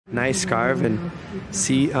Nice carve, and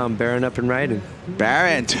see Baron up and riding.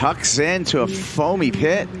 Baron tucks into a foamy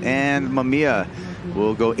pit, and Mamiya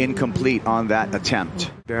will go incomplete on that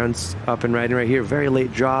attempt. Baron's up and riding right here. Very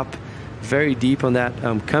late drop, very deep on that,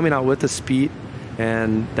 coming out with the speed,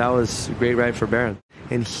 and that was a great ride for Baron.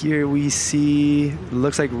 And here we see,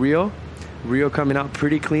 looks like Rio coming out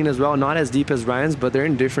pretty clean as well. Not as deep as Ryan's, but they're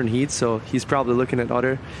in different heats, so he's probably looking at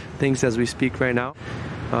other things as we speak right now.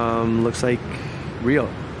 Looks like Rio.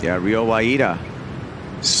 Yeah, Rio Waida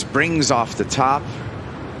springs off the top.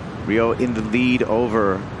 Rio in the lead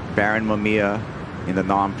over Baron Mamiya in the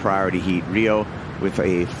non-priority heat. Rio with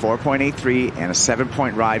a 4.83 and a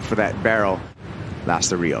 7-point ride for that barrel. Last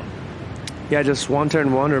to Rio. Yeah, just one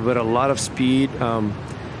turn wonder, but a lot of speed.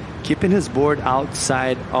 Keeping his board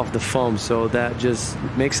outside of the foam, so that just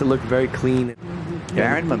makes it look very clean.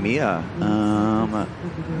 Baron Mamiya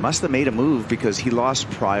must have made a move because he lost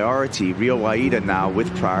priority. Rio Waida now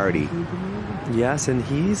with priority. Yes, and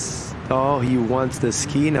he wants the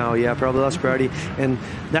ski now. Yeah, probably lost priority, and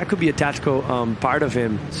that could be a tactical part of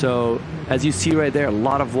him. So as you see right there, a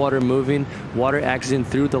lot of water moving, water exiting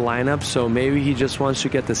through the lineup, so maybe he just wants to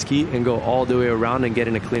get the ski and go all the way around and get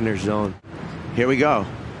in a cleaner zone. Here we go.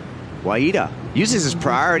 Waida uses his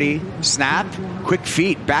priority, snap, quick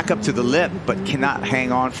feet, back up to the lip, but cannot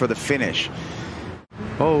hang on for the finish.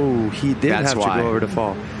 Oh, he did have to go over the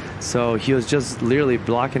fall. So he was just literally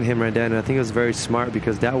blocking him right there, and I think it was very smart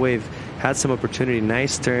because that wave had some opportunity.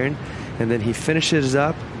 Nice turn, and then he finishes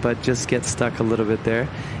up, but just gets stuck a little bit there.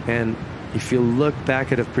 And if you look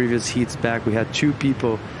back at the previous heats back, we had two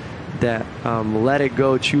people that let it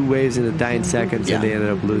go 2 waves in the dying seconds, and they ended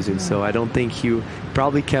up losing. So I don't think he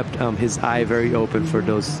probably kept his eye very open for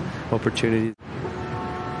those opportunities.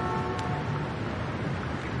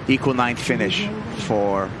 Equal 9th finish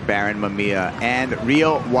for Baron Mamiya and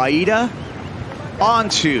Rio Waida on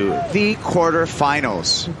to the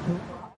quarterfinals.